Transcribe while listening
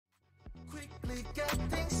we get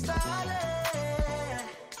things started.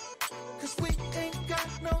 Cause we ain't got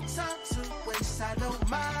no time to waste, I don't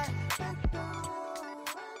mind.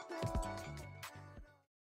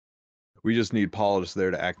 We just need Paulus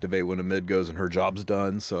there to activate when a mid goes and her job's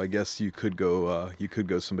done. So I guess you could go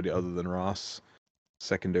somebody other than Ross.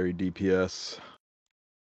 Secondary DPS.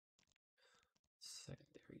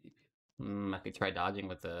 Secondary DPS. I could try dodging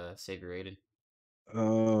with the Savior Rated.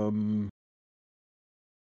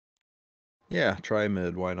 Yeah, try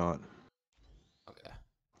mid. Why not? Okay.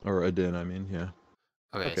 Or a din, I mean, yeah.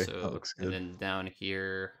 Okay, that so looks and good. then down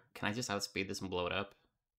here, can I just outspeed this and blow it up?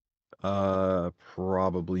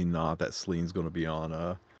 Probably not. That Sleen's gonna be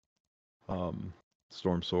on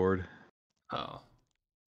Storm Sword. Oh.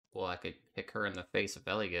 Well, I could kick her in the face if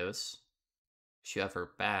Ellie goes. Shove her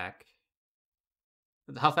back.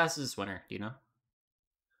 How fast is this winner? Do you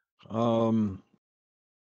know?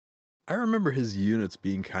 I remember his units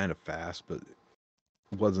being kind of fast, but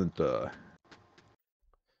wasn't Well.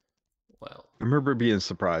 I remember being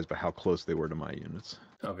surprised by how close they were to my units.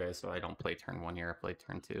 Okay, so I don't play turn 1 here, I play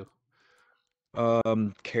turn 2.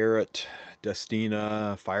 Carrot,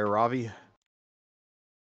 Destina, Fire Ravi.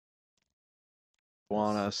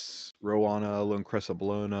 Rowana, Lone Cressa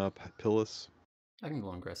Bologna, Pillis. I can go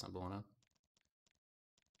on Crescent Bologna.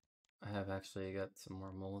 I have actually got some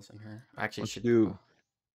more moles in here. I actually should do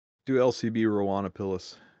LCB Rowana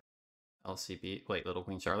Pillis. LCB. Wait, Little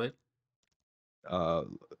Queen Charlotte?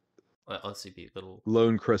 LCB, Little...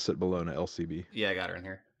 Lone Crescent Bologna, LCB. Yeah, I got her in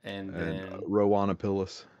here. And then... Rowana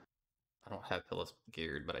Pillis. I don't have Pillis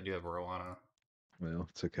geared, but I do have Rowana. Well,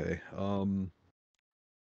 it's okay. And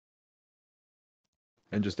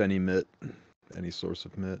just any mitt. Any source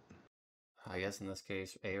of mitt. I guess in this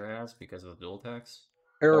case, Araz, because of the dual attacks.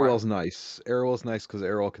 Arrowell's nice. Arrowell's nice because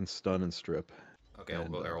Arrowell can stun and strip. Okay, I'll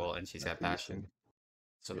go Arrowell, and she's got passion.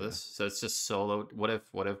 So yeah. so it's just solo. What if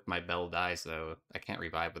my Bell dies though? I can't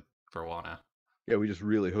revive with Rowana. Yeah, we just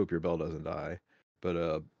really hope your Bell doesn't die.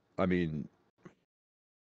 But I mean,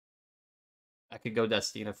 I could go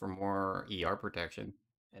Destina for more ER protection,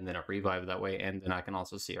 and then a revive that way, and then I can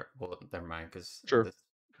also see her. Well, never mind, because sure.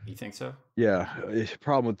 You think so? Yeah. The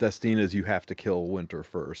problem with Destina is you have to kill Winter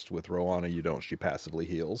first. With Rowana, you don't. She passively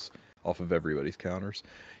heals off of everybody's counters.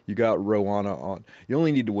 You got Rowana on. You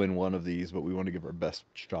only need to win one of these, but we want to give her best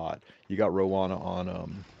shot. You got Rowana on.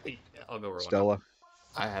 I'll go Rowana. Stella.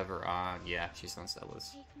 I have her on. Yeah, she's on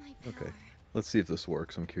Stella's. Okay. Let's see if this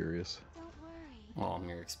works. I'm curious. Well, I'm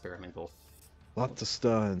your experimental. Lots of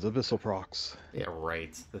stuns. Abyssal procs. Yeah,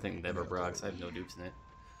 right. The thing never procs. I have no dupes in it.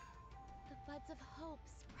 The buds of hope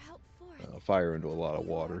sprout forth. Fire into a lot of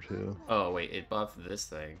water too. Oh wait, it buffed this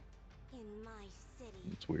thing. In my city.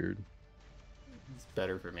 It's weird. It's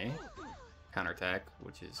better for me. Counterattack,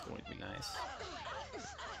 which is going to be nice.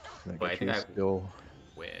 But I think I still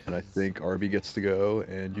win. And I think Arby gets to go,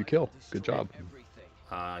 and you kill. Good job.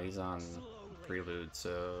 He's on Prelude,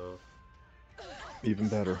 so even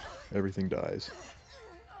better. Everything dies.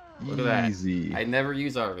 Look at Easy. that. I never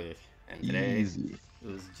use Arby, and today Easy.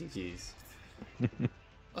 it was GG's.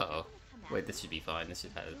 Uh-oh. Wait, this should be fine. This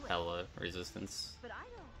should have hella resistance.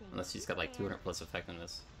 Unless she's got like 200 plus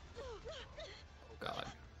effectiveness. Oh god.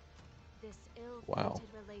 Wow.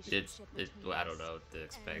 I don't know what to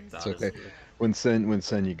expect. It's okay. When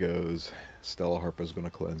Senya goes, Stella Harper's gonna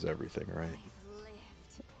cleanse everything, right?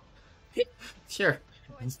 Sure.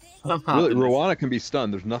 Really, Rowana can be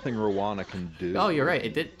stunned. There's nothing Rowana can do. Oh, you're right.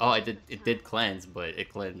 It did. Oh, it did cleanse, but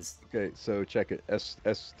it cleansed. Okay, so check it.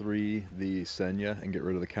 S3 the Senya and get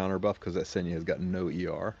rid of the counter buff because that Senya has got no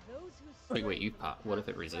ER. Wait, you pop. What if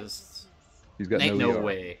it resists? He's got no ER.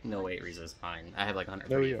 way it resists mine. I have like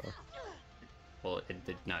 100. No ER. Well, it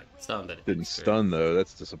did not stun, but it didn't stun though.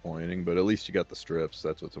 That's disappointing. But at least you got the strips.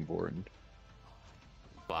 That's what's important.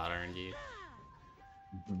 Bot RNG.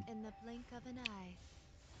 In the blink of an eye.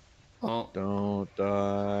 Oh. Don't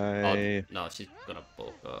die. Oh, no, she's gonna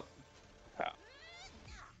bulk up. How?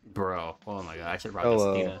 Bro, oh my god, I should have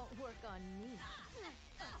brought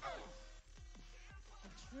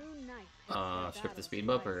Destina. Strip the speed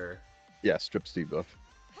buff or? Yeah, strip speed buff.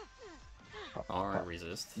 Or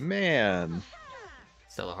resist. Man.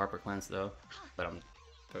 Stella Harper cleanse though, but I'm.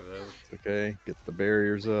 It's okay. Get the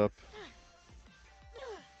barriers up.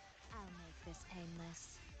 I'll make this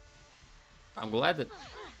painless. I'm glad that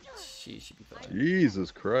she should be fine.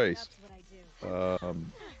 Jesus Christ.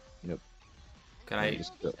 Yep. Can I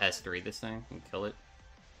just S3 this thing and kill it?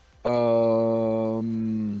 I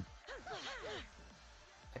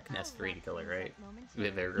can S3 and kill it, right?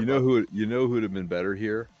 You know who would have been better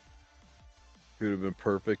here? Who would have been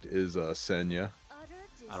perfect is Senya.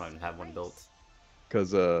 I don't even have one built.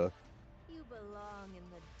 Because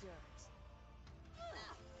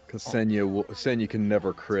Because Senya can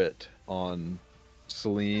never crit on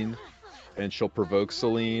Celine, and she'll provoke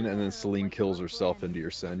Celine, and then Celine kills herself into your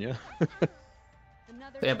Senya.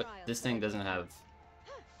 Yeah, but this thing doesn't have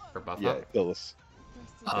her buff Yeah, up. Pillis.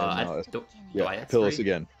 Do Yeah, I have Pillis 3?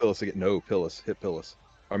 again. Pillis again. No, Pillis. Hit Pillis.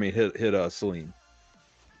 I mean, hit Celine.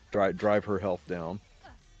 Drive her health down.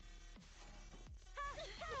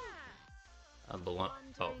 Bologna.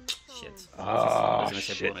 Oh, shit. Ah, I was gonna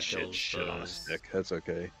say Bologna shit kills on a those. stick. That's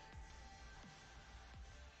okay.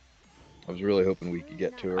 I was really hoping we could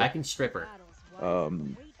get to I her. can strip her.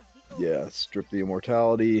 Yeah, strip the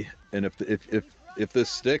immortality, and if this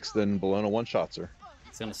sticks, then Bologna one-shots her.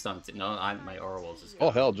 It's gonna stun. No, my aura will just.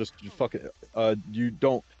 Oh hell, just fuck it. You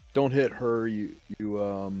don't hit her.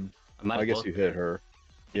 I guess you hit her.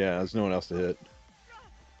 Yeah, there's no one else to hit.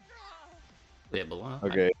 Yeah, Bologna.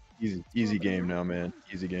 Okay, easy game now, man.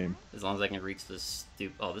 Easy game. As long as I can reach this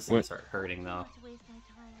stupid. Oh, this is gonna start hurting though.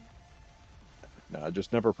 Nah,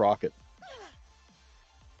 just never proc it.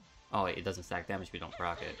 Oh wait, it doesn't stack damage if you don't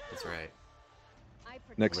proc it. That's right.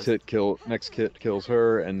 Next hit kills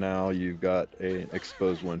her, and now you've got an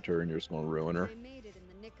exposed Winter, and you're just gonna ruin her.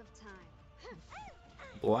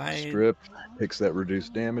 Why? Strip takes that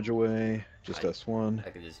reduced damage away. Just S1. I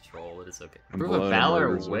can just troll it. It's okay. And Prove a Bologna Valor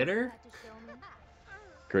murders her. winner?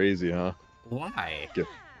 Crazy, huh? Why?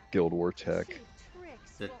 Guild War tech.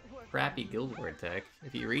 The crappy Guild War tech.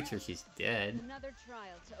 If you reach her, she's dead.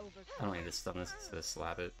 I don't need to stun this to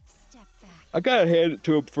slap it. I gotta hand it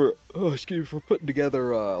to him for putting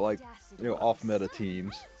together off meta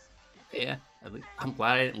teams. Yeah, I'm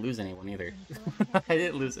glad I didn't lose anyone either. I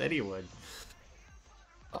didn't lose anyone.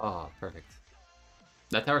 Oh, perfect.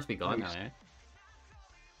 That tower should be gone now, eh?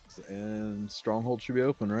 And Stronghold should be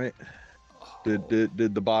open, right? Oh.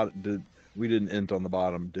 Did the bot we didn't int on the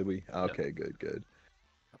bottom, did we? Okay, No. good.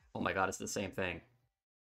 Oh my god, it's the same thing.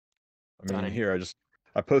 I mean, here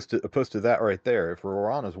I posted that right there. If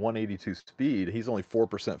Rowanna's 182 speed, he's only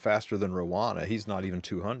 4% faster than Rowanna. He's not even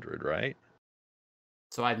 200, right?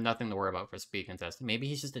 So I have nothing to worry about for speed contest. Maybe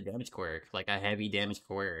he's just a damage quirk, like a heavy damage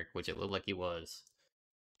quirk, which it looked like he was.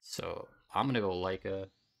 So I'm gonna go Leica,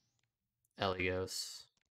 Elios,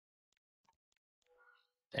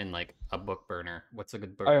 and like a book burner. What's a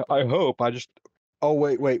good book? I hope. Oh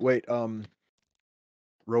wait.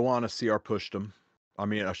 Rowanna CR pushed him. I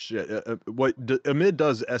mean, shit. Amid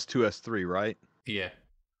does S2 S3, right? Yeah.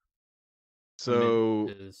 So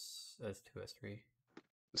Amid is S2 S3.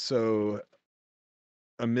 So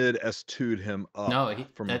Amid S2'd him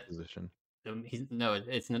up from a position. There's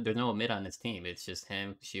no mid on his team. It's just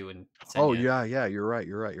him, Shu, and Senya. Oh yeah, you're right.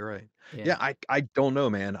 Yeah, I don't know,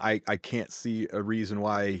 man. I can't see a reason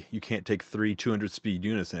why you can't take 3 200 speed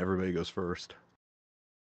units and everybody goes first.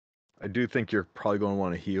 I do think you're probably going to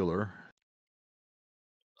want a healer.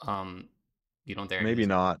 You don't dare. Maybe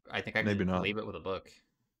not. I think I maybe could not. leave it with a book.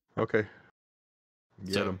 Okay.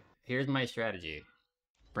 Get so him. Here's my strategy.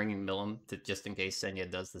 Bringing Milim to just in case Senya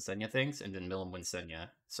does the Senya things, and then Milim wins Senya.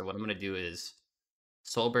 So what I'm going to do is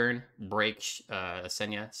Soul Burn, break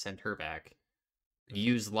Senya, send her back.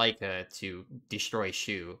 Use Leica to destroy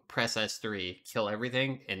Shu. Press S3, kill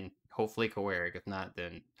everything, and hopefully Coeric. If not,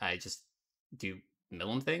 then I just do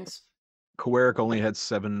Milim things. Coeric only had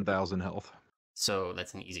 7,000 health. So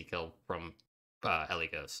that's an easy kill from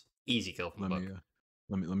Eligos. Easy kill from the book.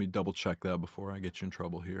 Let me double check that before I get you in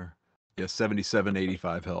trouble here. Yeah, 77,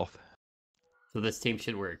 85 health. So this team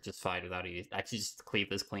should work just fine without you. Actually, just cleave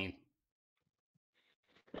this clean.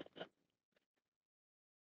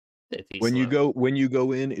 When you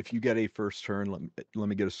go in, if you get a first turn, let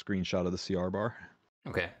me get a screenshot of the CR bar.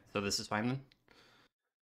 Okay, so this is fine then.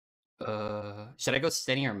 Should I go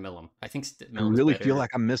Stenny or Milim? I think Milim's I really better. feel like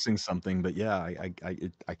I'm missing something, but yeah,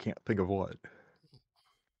 I can't think of what.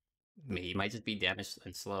 He might just be damaged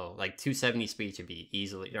and slow. Like 270 speed should be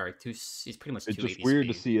easily, or he's pretty much 280 It's just weird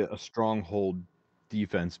speed. to see a stronghold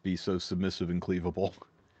defense be so submissive and cleavable.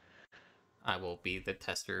 I will be the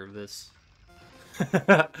tester of this.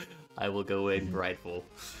 I will go in prideful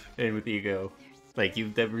and with ego, like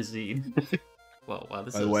you've never seen. Well, wow,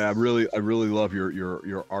 this By the way, I really love your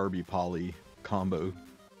RB Poly combo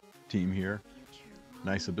team here.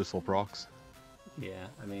 Nice abyssal procs. Yeah,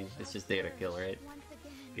 I mean it's just data kill, right?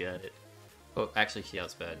 Got it. Oh, actually, she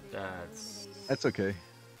outsped. That's okay.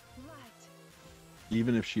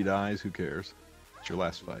 Even if she dies, who cares? It's your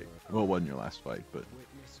last fight. Well, it wasn't your last fight, but.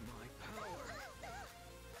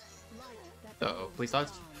 Uh-oh, please dodge.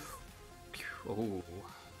 Oh.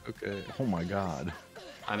 Okay. Oh my god.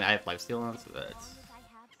 I mean, I have lifesteal on, so that's...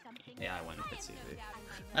 Yeah, I went with it.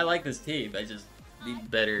 I like this team,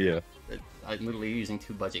 Need better. Yeah. I'm literally using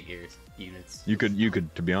 2 budget gears units. You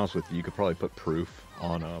could, to be honest with you, you could probably put proof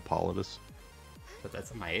on Politis But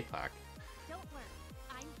that's on my APOC. Don't worry.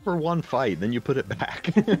 I'm for one fight. Then you put it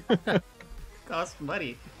back. Costs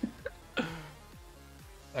money.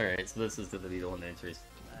 Alright, so this is gonna be the one that enters.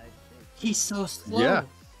 He's so slow. Yeah.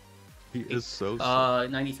 He is so.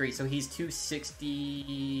 93. So he's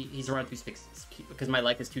 260. He's around 260 because my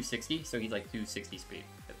life is 260. So he's like 260 speed.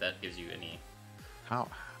 If that gives you any. How?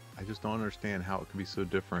 I just don't understand how it could be so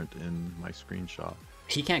different in my screenshot.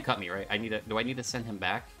 He can't cut me, right? Do I need to send him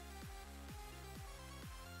back?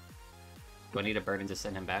 Do I need a burden to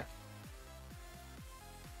send him back?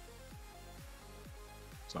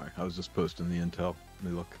 Sorry, I was just posting the intel.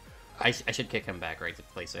 Let me look. I should kick him back, right, to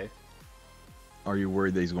play safe. Are you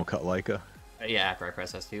worried that he's gonna cut Leica? Yeah, after I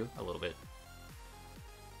press S2, a little bit.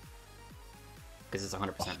 Because it's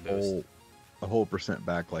 100% boost. A whole percent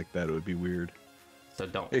back like that, it would be weird. So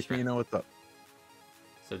don't. Hey, you know what's up?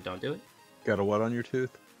 So don't do it? Got a what on your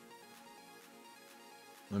tooth?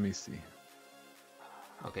 Let me see.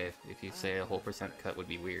 Okay, if you say a whole percent cut would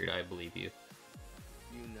be weird, I believe you.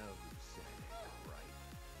 You know who said it, right?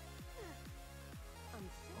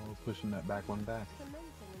 Oh, pushing that back one back.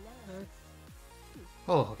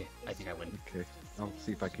 Oh, okay. I think I win. Okay, I'll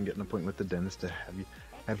see if I can get an appointment with the dentist to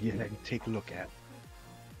have you take a look at.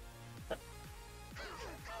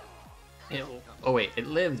 Oh wait, it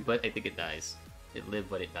lived, but I think it dies. It lived,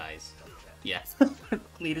 but it dies. Yeah.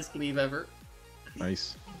 Cleanest leave ever.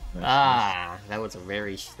 Nice. Ah, that was a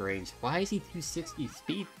very strange. Why is he 260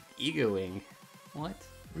 speed egoing? What?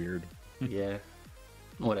 Weird. Yeah.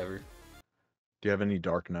 Whatever. Do you have any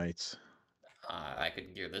Dark Knights? I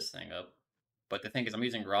could gear this thing up. But the thing is, I'm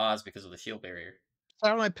using Raws because of the shield barrier.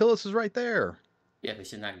 Satellite Pillis is right there. Yeah, but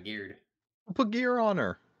she's not geared. I'll put gear on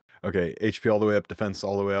her. Okay, HP all the way up, defense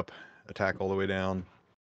all the way up, attack all the way down,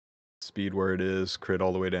 speed where it is, crit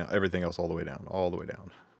all the way down, everything else all the way down, all the way down,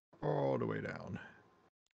 all the way down.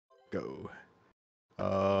 Go.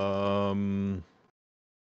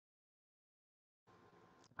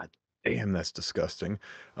 God damn, that's disgusting.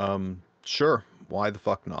 Sure. Why the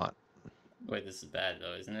fuck not? Wait, this is bad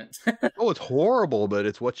though, isn't it? Oh, it's horrible, but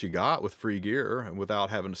it's what you got with free gear and without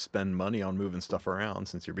having to spend money on moving stuff around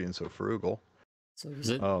since you're being so frugal. So is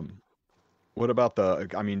it? What about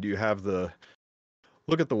I mean, do you have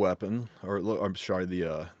look at the weapon, or look, I'm sorry,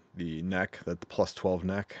 the neck, the plus 12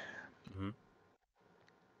 neck. Mm-hmm.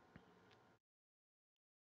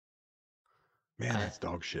 Man, that's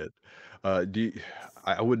dog shit. I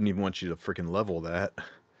wouldn't even want you to freaking level that.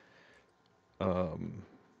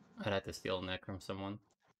 I'd have to steal a neck from someone.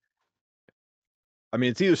 I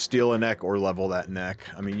mean, it's either steal a neck or level that neck.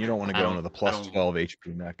 I mean, you don't want to go into the plus 12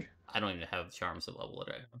 HP neck. I don't even have charms to level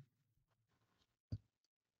it right now.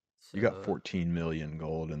 So, you got 14 million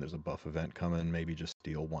gold, and there's a buff event coming. Maybe just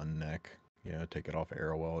steal one neck. Yeah, take it off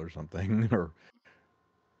Arrowwell or something, or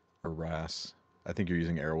Ras. I think you're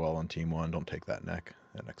using Arrowwell on Team 1. Don't take that neck.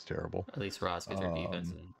 That neck's terrible. At least Ras gets her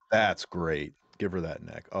defense. And... That's great. Give her that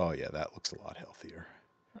neck. Oh yeah, that looks a lot healthier.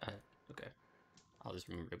 Okay. I'll just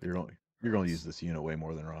remember. You're going to use this unit way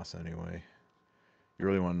more than Ross anyway. You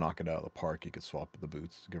really want to knock it out of the park, you could swap the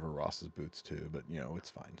boots. Give her Ross's boots too, but you know, it's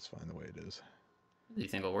fine. It's fine the way it is. Do you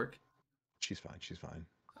think it'll work? She's fine. She's fine.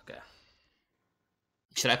 Okay.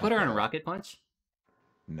 Should I put her on a rocket punch?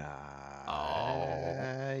 Nah.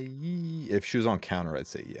 Oh. If she was on counter, I'd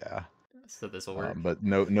say yeah. So this will work. But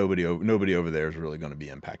nobody over there is really going to be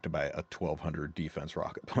impacted by a 1200 defense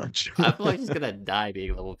rocket punch. I feel like she's gonna die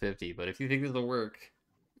being level 50. But if you think this will work,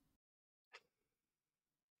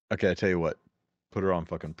 okay, I tell you what, put her on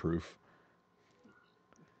fucking proof,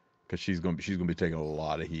 because she's gonna be taking a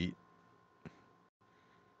lot of heat.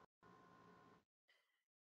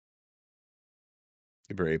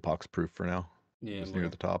 Give her Apox proof for now. Yeah, it's near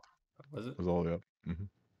the top. Was it? It was all the way up. Mm-hmm.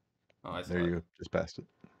 Oh, I saw there you it. go. Just past it.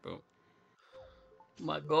 Boom.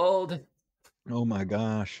 My gold. Oh my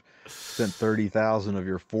gosh! Spent 30,000 of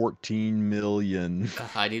your 14 million.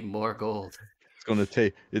 I need more gold.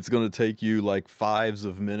 It's gonna take you like 5s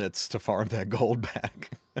of minutes to farm that gold back.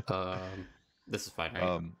 This is fine,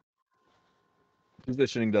 right?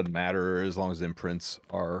 Positioning doesn't matter as long as imprints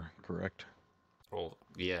are correct. Well,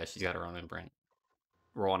 yeah, she's got her own imprint.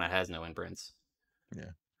 Rowena has no imprints. Yeah,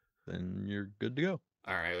 then you're good to go.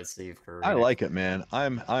 All right, let's see if her. I like it, man.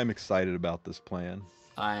 I'm excited about this plan.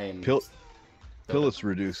 Pillis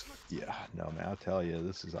reduced. Yeah, no, man. I'll tell you,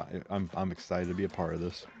 this is. I'm excited to be a part of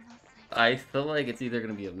this. I feel like it's either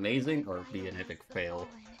going to be amazing or be an epic fail,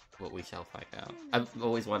 but we shall find out. I've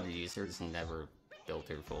always wanted to use her, just never built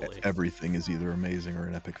her fully. Everything is either amazing or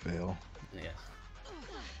an epic fail. Yeah.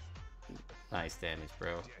 Nice damage,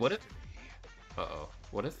 bro. What if... Uh-oh.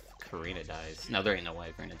 What if Karina dies? No, there ain't no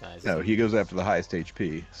way Karina dies. No, he goes after the highest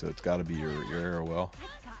HP, so it's got to be your Arrowwell.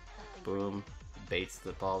 Boom. Baits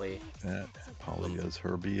the Polly. That Polly does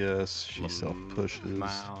her BS. She self pushes.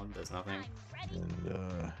 Mound does nothing.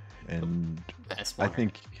 And S1. I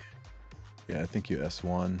think, yeah, I think you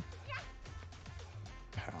S1.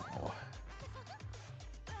 Pow.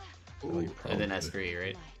 Ooh, and then S3,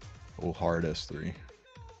 right? Oh, hard S3.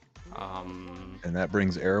 And that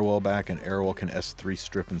brings Arrowwell back, and Arrowwell can S3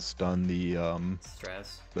 strip and stun the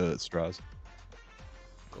Straz.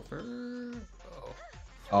 Go for...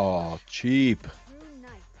 Oh, cheap.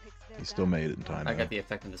 He still made it in time. I got the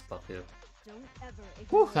effect in this buff too.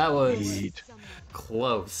 Whew, that was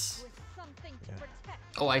close.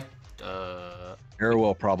 Yeah. Oh,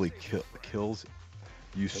 Arrowwell probably kills.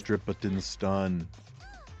 You strip but didn't stun.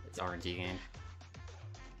 It's RNG game.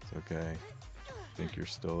 It's okay. I think you're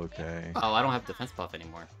still okay. Oh, I don't have defense buff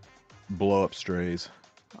anymore. Blow up strays.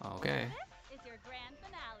 Okay. This is your grand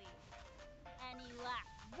finale. Any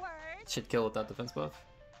last words? Should kill without defense buff?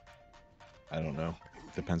 I don't know.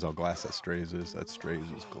 Depends how glass that strays is. That strays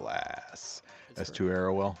is glass. S2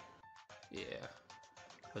 Arrowwell. Yeah.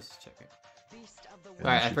 Let's just check it. And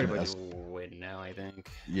Alright, I she pretty can much win now, I think.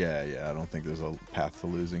 Yeah, I don't think there's a path to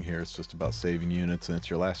losing here. It's just about saving units, and it's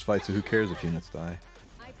your last fight, so who cares if units die?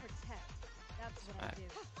 I protect. That's what I do.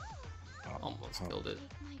 Almost killed it.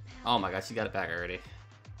 Oh my gosh, she got it back already.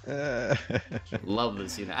 I Love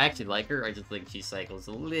this unit. I actually like her. I just think she cycles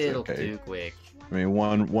a little too quick. mean,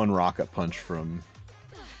 one rocket punch from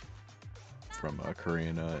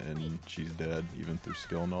Karina, and she's dead, even through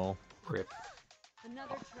skill null. Rip.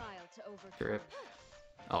 Another trial to overcome. Rip.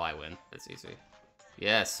 Oh, I win. That's easy.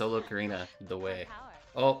 Yeah, solo Karina, the way.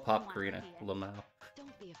 Oh, pop Karina. Lamau.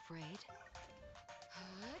 Don't be afraid.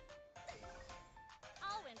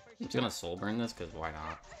 I'm just gonna soul burn this, because why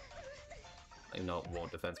not? Even though it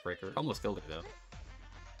won't defense breaker. Almost killed it though.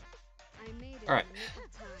 Alright.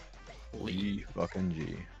 G fucking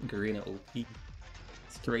G. Karina OP.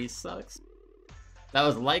 Stray sucks. That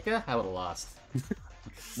was Leica, I would've lost.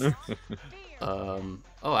 Oh,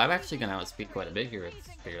 I'm actually gonna outspeed quite a bit here with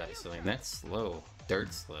Spirit Isolating. That's slow.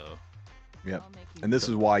 Dirt slow. Yep. And this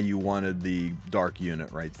is why you wanted the dark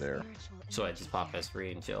unit right there. So I just pop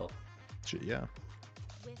S3 and chill. Yeah.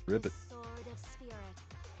 Rip it.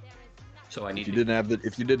 So I need If you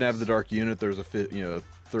didn't have the dark unit, there's a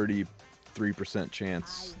 33%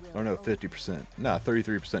 chance. Oh no, 50%. No,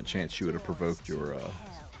 33% chance you would have provoked your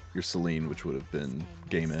Celine, which would have been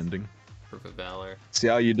game ending. Proof of Valor. See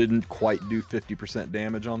how you didn't quite do 50%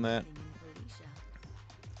 damage on that?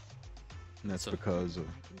 And that's because of...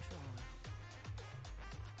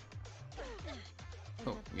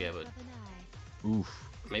 Oh, yeah, but... Oof.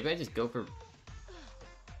 Maybe I just go for...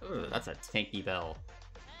 Ooh, that's a tanky bell.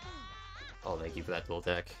 Oh, thank you for that dual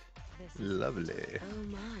attack. Lovely.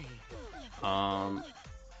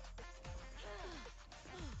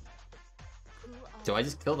 Do I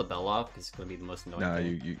just kill the bell off? Because it's going to be the most annoying No,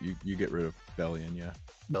 thing. you get rid of Bellion, yeah.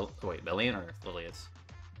 Wait, Bellion or Lilius?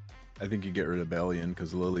 I think you get rid of Bellion,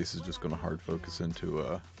 because Lilius is just going to hard focus into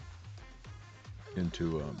Oh,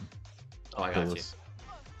 I got you. Phyllis.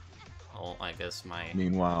 Oh, I guess my...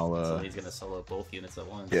 Meanwhile, he's going to solo both units at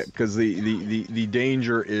once. yeah, because the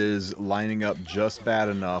danger is lining up just bad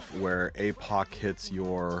enough where APOC hits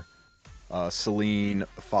your Celine,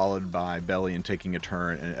 followed by Bellion taking a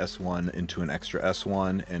turn and S1 into an extra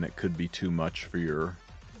S1, and it could be too much for your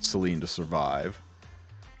Celine to survive.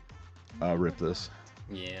 Rip this.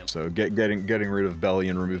 Yeah. So getting rid of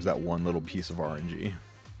Bellion removes that one little piece of RNG.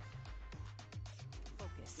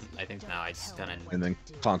 I think now I just kind of... And then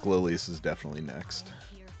Conk Lilius is definitely next.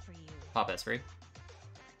 Pop S3.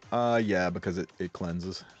 Yeah, because it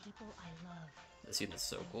cleanses. This unit's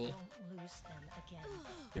so cool.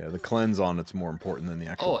 Yeah, the cleanse on it's more important than the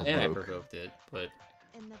actual Oh, and I provoke. provoked it, but...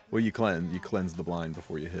 Well, you cleanse the blind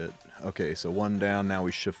before you hit. Okay, so one down, now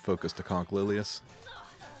we shift focus to Conk Lilius.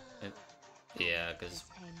 Yeah, because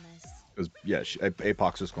yeah,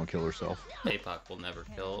 APOC's just gonna kill herself. APOC will never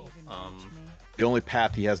kill. The only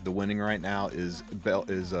path he has to winning right now is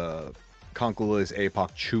Conk Lilius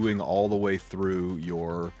APOC chewing all the way through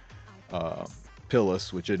your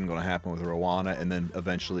Pillus, which isn't gonna happen with Rowana, and then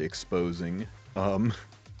eventually exposing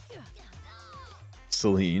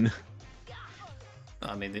Celine.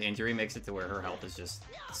 I mean, the injury makes it to where her health is just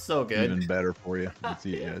so good. Even better for you. It's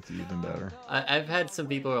even better. I've had some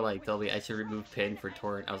people like tell me I should remove Pin for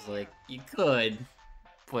Torrent. I was like, you could,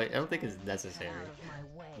 but I don't think it's necessary.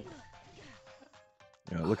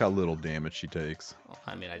 Yeah, look how little damage she takes. Well,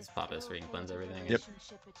 I mean, I just pop a screen, cleanse everything. Yep.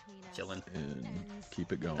 Chilling. And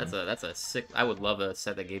keep it going. That's a sick. I would love a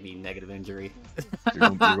set that gave me negative injury. You're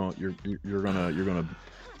gonna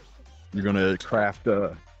craft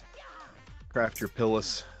your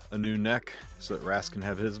Pillis a new neck so that Ras can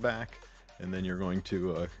have his back, and then you're going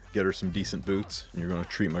to get her some decent boots, and you're gonna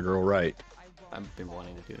treat my girl right. I've been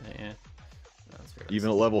wanting to do that, yeah. Even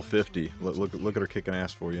at level 50, look at her kicking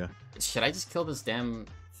ass for you. Should I just kill this damn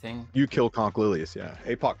thing? You kill Conch Lilius, yeah.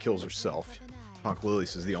 Apoc kills herself. Conch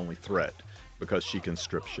Lilius is the only threat because she can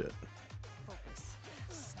strip shit.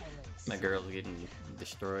 My girl's getting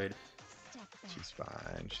destroyed. She's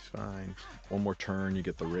fine. She's fine. One more turn, you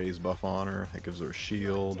get the raise buff on her. That gives her a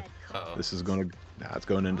shield. Uh-oh. This is gonna. Nah, it's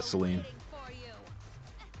going into Celine.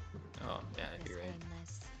 Oh, yeah, you're right.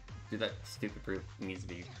 Dude, that stupid brute needs to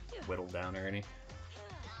be whittled down already.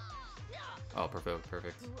 Oh, provoke,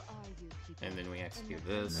 perfect. And then we execute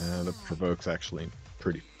this. Yeah, the provoke's actually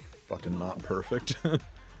pretty fucking not perfect.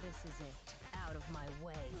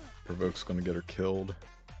 Provoke's gonna get her killed.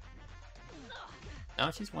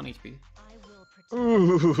 Oh, she's 1 HP.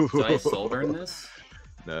 Ooh. So I soul burn this?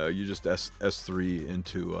 No, you just S3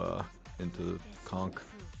 into Conch.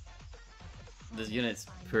 This unit's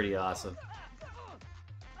pretty awesome.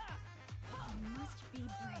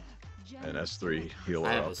 And S3 heal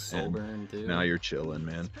her I have up. a soul And burn, dude. now you're chilling,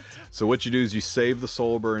 man. So what you do is you save the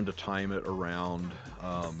soul burn to time it around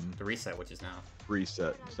The reset, which is now.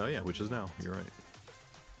 reset. So yeah, which is now. You're right.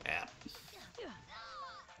 Yeah.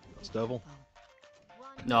 Dust Devil.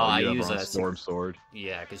 No, Oh, I you have use her on a Storm Sword.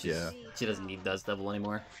 Yeah, because Yeah. she doesn't need Dust Devil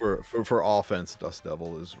anymore. For offense, Dust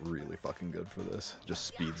Devil is really fucking good for this. Just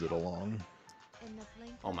speeds it along.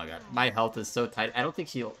 Oh my god, my health is so tight. I don't think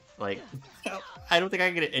she'll like. I don't think I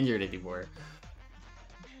can get injured anymore.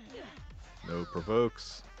 No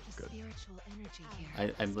provokes. Good.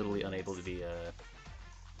 I'm literally unable to be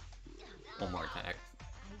one more attack.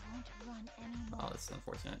 Oh, that's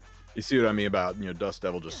unfortunate. You see what I mean about, Dust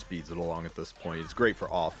Devil just speeds it along at this point. It's great for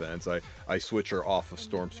offense. I switch her off of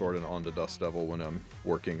Storm Sword and onto Dust Devil when I'm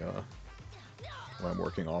working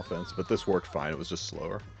offense, but this worked fine. It was just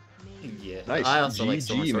slower. Yeah, Nice. I also like GG,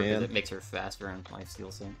 Storm Sword because man. it makes her faster on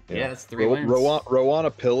lifesteal. So yeah, that's 3 wins.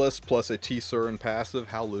 Rowana Pillis plus a T-Surin passive.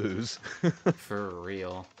 How lose? For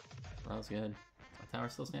real. That was good. My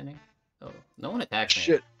tower's still standing. Oh, no one attacked me.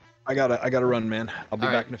 Shit. I gotta run, man. I'll be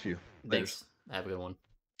All back right. in a few. Thanks. Have a good one.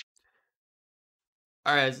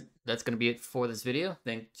 Alright, that's going to be it for this video.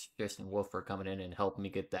 Thanks, Tristen and Wulf, for coming in and helping me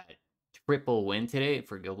get that triple win today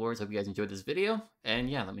for Guild Wars. Hope you guys enjoyed this video. And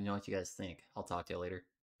yeah, let me know what you guys think. I'll talk to you later.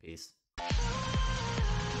 Peace.